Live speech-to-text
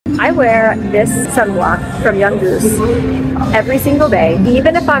I wear this sunblock from Young Goose every single day,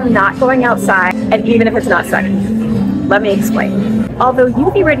 even if I'm not going outside and even if it's not sunny. Let me explain. Although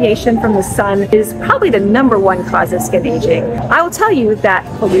UV radiation from the sun is probably the #1 cause of skin aging, I will tell you that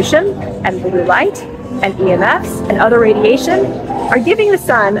pollution and blue light and EMFs and other radiation are giving the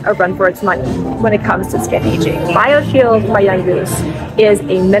sun a run for its money when it comes to skin aging. BioShield by Young Goose is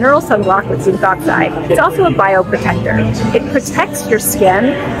a mineral sunblock with zinc oxide. It's also a bioprotector. It protects your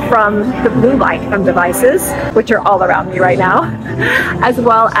skin from the blue light from devices, which are all around me right now, as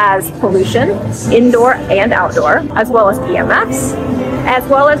well as pollution, indoor and outdoor, as well as EMFs, as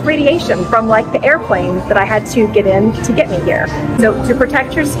well as radiation from like the airplane that I had to get in to get me here. So to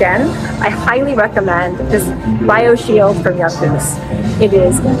protect your skin, I highly recommend this BioShield from Young Goose. It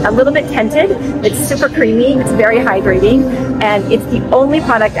is a little bit tinted, it's super creamy, it's very hydrating, and it's the only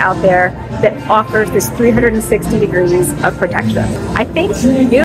product out there that offers this 360 degrees of protection. I think you